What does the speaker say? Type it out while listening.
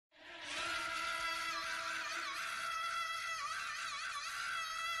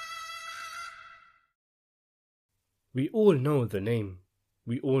We all know the name.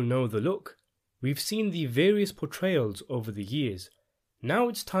 We all know the look. We've seen the various portrayals over the years. Now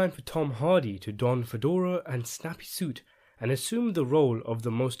it's time for Tom Hardy to don fedora and snappy suit and assume the role of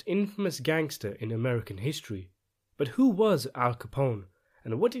the most infamous gangster in American history. But who was Al Capone,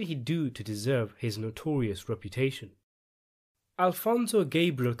 and what did he do to deserve his notorious reputation? Alfonso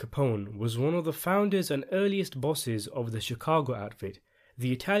Gabriel Capone was one of the founders and earliest bosses of the Chicago outfit,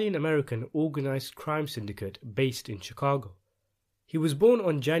 the Italian-American organized crime syndicate based in Chicago. He was born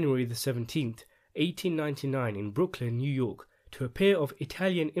on January the 17th, 1899 in Brooklyn, New York, to a pair of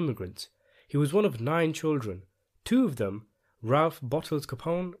Italian immigrants. He was one of 9 children. 2 of them, Ralph Bottles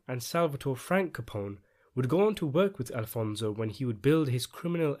Capone and Salvatore Frank Capone, would go on to work with Alfonso when he would build his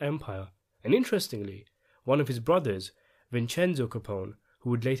criminal empire. And interestingly, one of his brothers, Vincenzo Capone,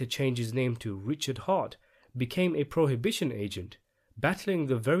 who would later change his name to Richard Hart, became a prohibition agent, battling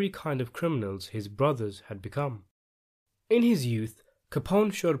the very kind of criminals his brothers had become. In his youth,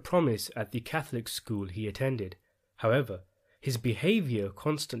 Capone showed promise at the Catholic school he attended. However, his behavior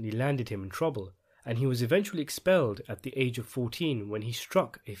constantly landed him in trouble, and he was eventually expelled at the age of 14 when he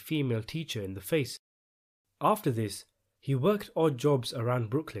struck a female teacher in the face. After this, he worked odd jobs around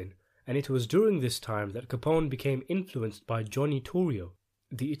Brooklyn, and it was during this time that Capone became influenced by Johnny Torrio,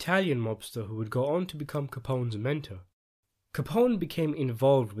 the Italian mobster who would go on to become Capone's mentor. Capone became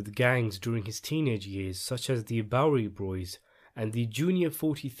involved with gangs during his teenage years, such as the Bowery Boys and the Junior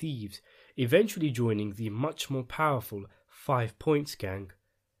 40 Thieves, eventually joining the much more powerful 5 Points gang.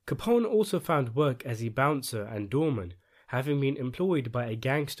 Capone also found work as a bouncer and doorman, having been employed by a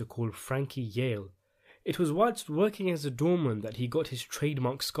gangster called Frankie Yale. It was whilst working as a doorman that he got his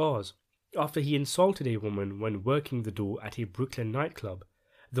trademark scars, after he insulted a woman when working the door at a Brooklyn nightclub.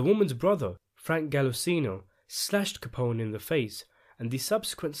 The woman's brother, Frank Gallosino, slashed Capone in the face, and the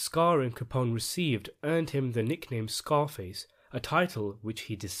subsequent scarring Capone received earned him the nickname Scarface, a title which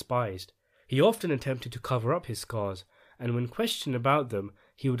he despised. He often attempted to cover up his scars, and when questioned about them,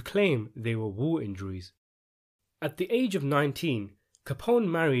 he would claim they were war injuries. At the age of 19, Capone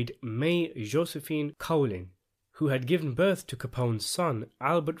married May Josephine Cowlin, who had given birth to Capone's son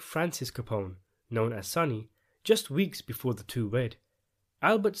Albert Francis Capone, known as Sonny, just weeks before the two wed.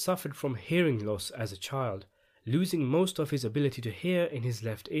 Albert suffered from hearing loss as a child, losing most of his ability to hear in his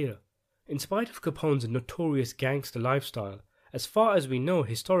left ear. In spite of Capone's notorious gangster lifestyle, as far as we know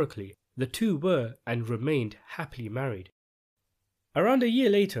historically, the two were and remained happily married. Around a year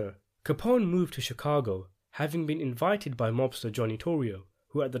later, Capone moved to Chicago, having been invited by mobster Johnny Torrio,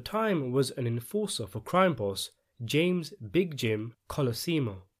 who at the time was an enforcer for crime boss James Big Jim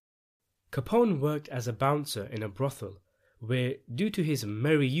Colosimo. Capone worked as a bouncer in a brothel, where, due to his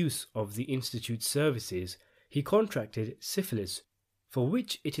merry use of the Institute's services, he contracted syphilis, for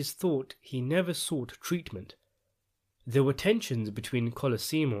which it is thought he never sought treatment. There were tensions between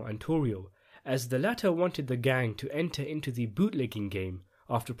Colosimo and Torrio, as the latter wanted the gang to enter into the bootlegging game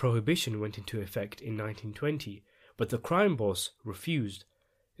after Prohibition went into effect in 1920, but the crime boss refused.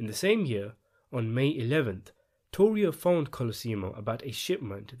 In the same year, on May 11th, Torrio phoned Colosimo about a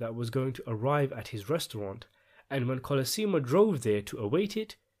shipment that was going to arrive at his restaurant, and when Colosimo drove there to await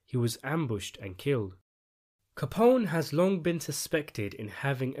it, he was ambushed and killed. Capone has long been suspected in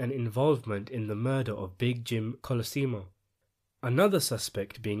having an involvement in the murder of Big Jim Colosimo, another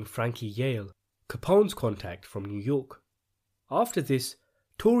suspect being Frankie Yale, Capone's contact from New York. After this,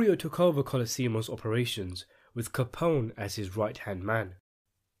 Torrio took over Colosimo's operations, with Capone as his right-hand man.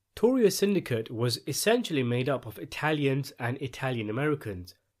 Torrio's syndicate was essentially made up of Italians and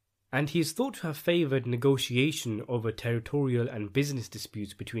Italian-Americans, and he is thought to have favoured negotiation over territorial and business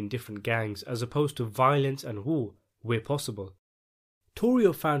disputes between different gangs as opposed to violence and war, where possible.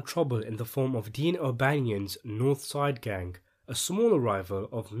 Torrio found trouble in the form of Dean O'Banion's North Side Gang, a smaller rival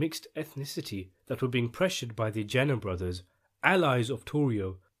of mixed ethnicity that were being pressured by the Jenner brothers, allies of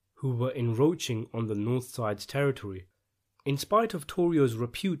Torrio, who were encroaching on the North Side's territory. In spite of Torrio's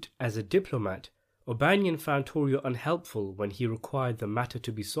repute as a diplomat, O'Banion found Torrio unhelpful when he required the matter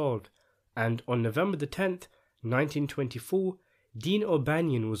to be solved, and on November the 10th, 1924, Dean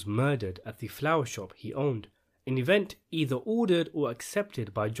O'Banion was murdered at the flower shop he owned, an event either ordered or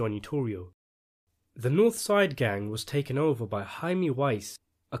accepted by Johnny Torrio. The North Side Gang was taken over by Jaime Weiss,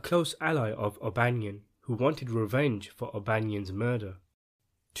 a close ally of O'Banion, who wanted revenge for O'Banion's murder.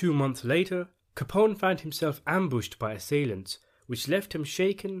 2 months later, Capone found himself ambushed by assailants, which left him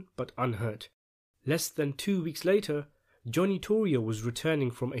shaken but unhurt. Less than 2 weeks later, Johnny Torrio was returning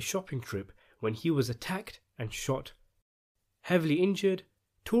from a shopping trip when he was attacked and shot. Heavily injured,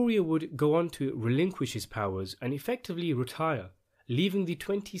 Torrio would go on to relinquish his powers and effectively retire, leaving the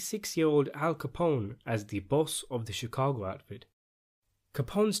 26-year-old Al Capone as the boss of the Chicago outfit.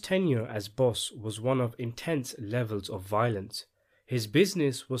 Capone's tenure as boss was one of intense levels of violence. His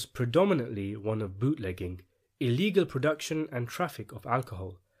business was predominantly one of bootlegging, illegal production and traffic of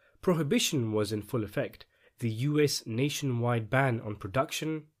alcohol. Prohibition was in full effect, the US nationwide ban on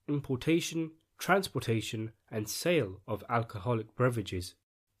production, importation, transportation, and sale of alcoholic beverages.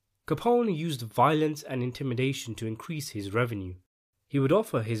 Capone used violence and intimidation to increase his revenue. He would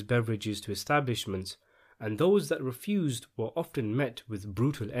offer his beverages to establishments, and those that refused were often met with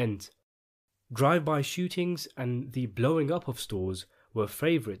brutal ends. Drive-by shootings and the blowing up of stores were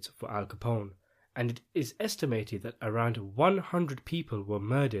favourites for Al Capone, and it is estimated that around 100 people were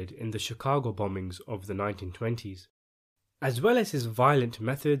murdered in the Chicago bombings of the 1920s. As well as his violent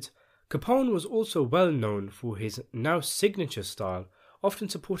methods, Capone was also well known for his now signature style, often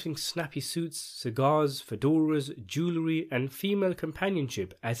supporting snappy suits, cigars, fedoras, jewellery, and female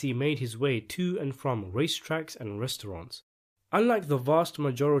companionship as he made his way to and from racetracks and restaurants. Unlike the vast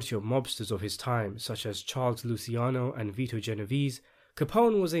majority of mobsters of his time, such as Charles Luciano and Vito Genovese,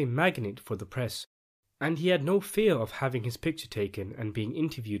 Capone was a magnet for the press, and he had no fear of having his picture taken and being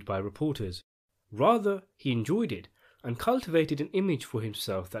interviewed by reporters. Rather, he enjoyed it, and cultivated an image for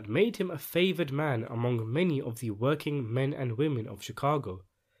himself that made him a favoured man among many of the working men and women of Chicago.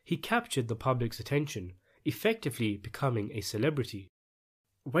 He captured the public's attention, effectively becoming a celebrity.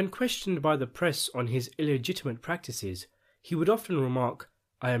 When questioned by the press on his illegitimate practices, he would often remark,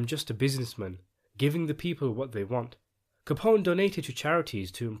 "I am just a businessman, giving the people what they want." Capone donated to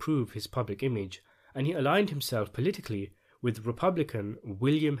charities to improve his public image, and he aligned himself politically with Republican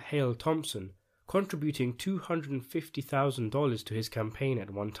William Hale Thompson, contributing $250,000 to his campaign at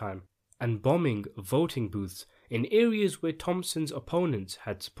one time, and bombing voting booths in areas where Thompson's opponents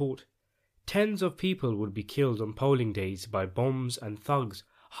had support. Tens of people would be killed on polling days by bombs and thugs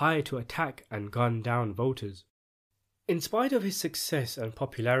hired to attack and gun down voters. In spite of his success and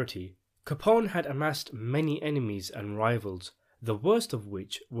popularity, Capone had amassed many enemies and rivals, the worst of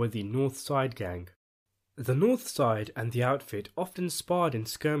which were the North Side Gang. The North Side and the outfit often sparred in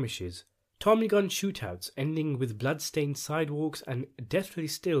skirmishes, Tommy gun shootouts ending with blood-stained sidewalks and deathly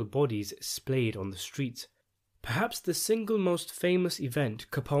still bodies splayed on the streets. Perhaps the single most famous event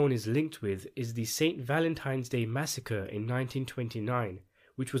Capone is linked with is the St. Valentine's Day Massacre in 1929,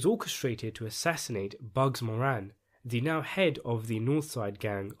 which was orchestrated to assassinate Bugs Moran, the now head of the Northside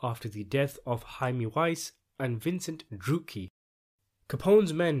Gang after the death of Jaime Weiss and Vincent Drucke.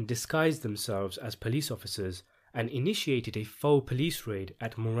 Capone's men disguised themselves as police officers and initiated a faux police raid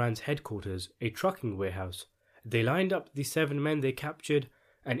at Moran's headquarters, a trucking warehouse. They lined up the 7 men they captured,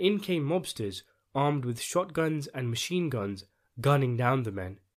 and in came mobsters armed with shotguns and machine guns, gunning down the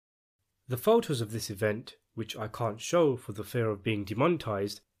men. The photos of this event, which I can't show for the fear of being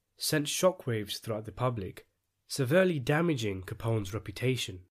demonetized, sent shockwaves throughout the public, severely damaging Capone's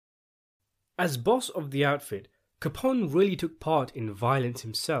reputation. As boss of the outfit, Capone really took part in violence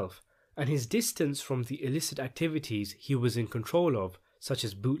himself, and his distance from the illicit activities he was in control of, such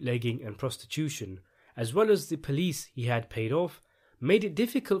as bootlegging and prostitution, as well as the police he had paid off, made it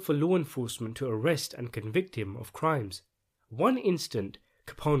difficult for law enforcement to arrest and convict him of crimes. One incident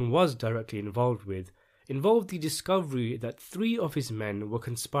Capone was directly involved the discovery that 3 of his men were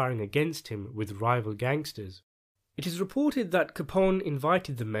conspiring against him with rival gangsters. It is reported that Capone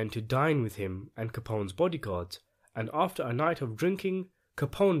invited the men to dine with him and Capone's bodyguards, and after a night of drinking,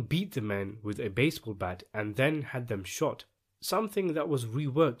 Capone beat the men with a baseball bat and then had them shot, something that was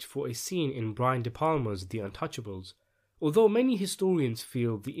reworked for a scene in Brian De Palma's The Untouchables, although many historians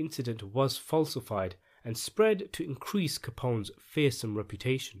feel the incident was falsified and spread to increase Capone's fearsome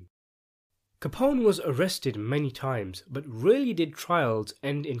reputation. Capone was arrested many times, but rarely did trials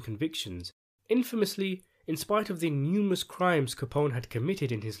end in convictions. Infamously, in spite of the numerous crimes Capone had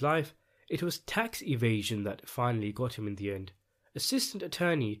committed in his life, it was tax evasion that finally got him in the end. Assistant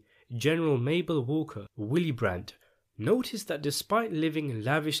Attorney General Mabel Walker Willibrandt noticed that despite living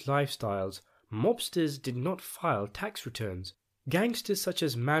lavish lifestyles, mobsters did not file tax returns. Gangsters such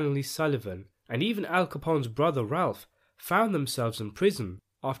as Manly Sullivan and even Al Capone's brother Ralph found themselves in prison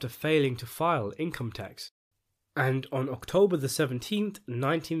after failing to file income tax. And on October the 17th,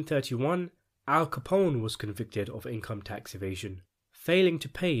 1931, Al Capone was convicted of income tax evasion, failing to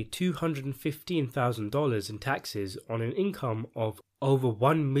pay $215,000 in taxes on an income of over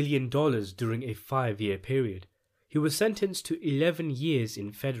 $1 million during a 5-year period. He was sentenced to 11 years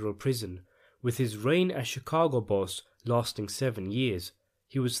in federal prison, with his reign as Chicago boss lasting 7 years.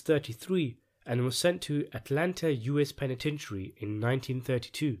 He was 33 and was sent to Atlanta U.S. Penitentiary in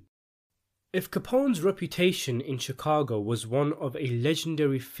 1932. If Capone's reputation in Chicago was one of a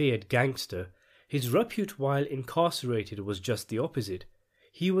legendary feared gangster, his repute while incarcerated was just the opposite.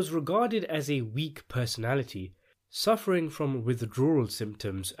 He was regarded as a weak personality, suffering from withdrawal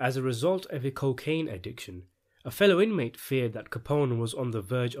symptoms as a result of a cocaine addiction. A fellow inmate feared that Capone was on the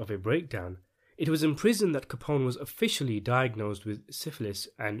verge of a breakdown. It was in prison that Capone was officially diagnosed with syphilis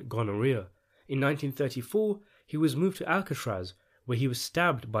and gonorrhea. In 1934, he was moved to Alcatraz, where he was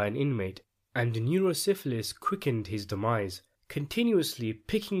stabbed by an inmate, and neurosyphilis quickened his demise, continuously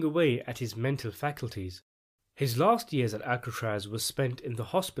picking away at his mental faculties. His last years at Alcatraz were spent in the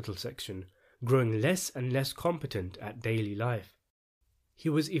hospital section, growing less and less competent at daily life. He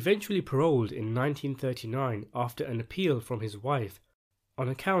was eventually paroled in 1939 after an appeal from his wife on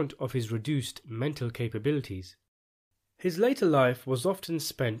account of his reduced mental capabilities. His later life was often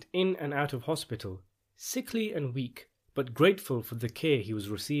spent in and out of hospital, sickly and weak, but grateful for the care he was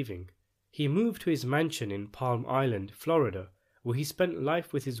receiving. He moved to his mansion in Palm Island, Florida, where he spent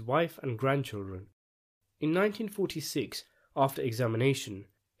life with his wife and grandchildren. In 1946, after examination,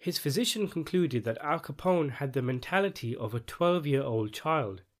 his physician concluded that Al Capone had the mentality of a 12-year-old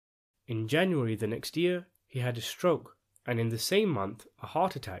child. In January the next year, he had a stroke, and in the same month, a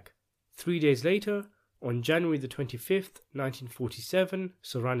heart attack. 3 days later, on January the 25th, 1947,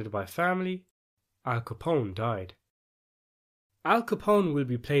 surrounded by family, Al Capone died. Al Capone will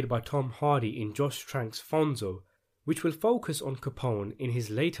be played by Tom Hardy in Josh Trank's Fonzo, which will focus on Capone in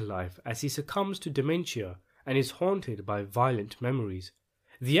his later life as he succumbs to dementia and is haunted by violent memories.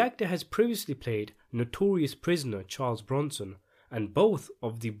 The actor has previously played notorious prisoner Charles Bronson and both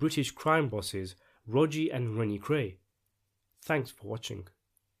of the British crime bosses Rogie and Rennie Cray. Thanks for watching.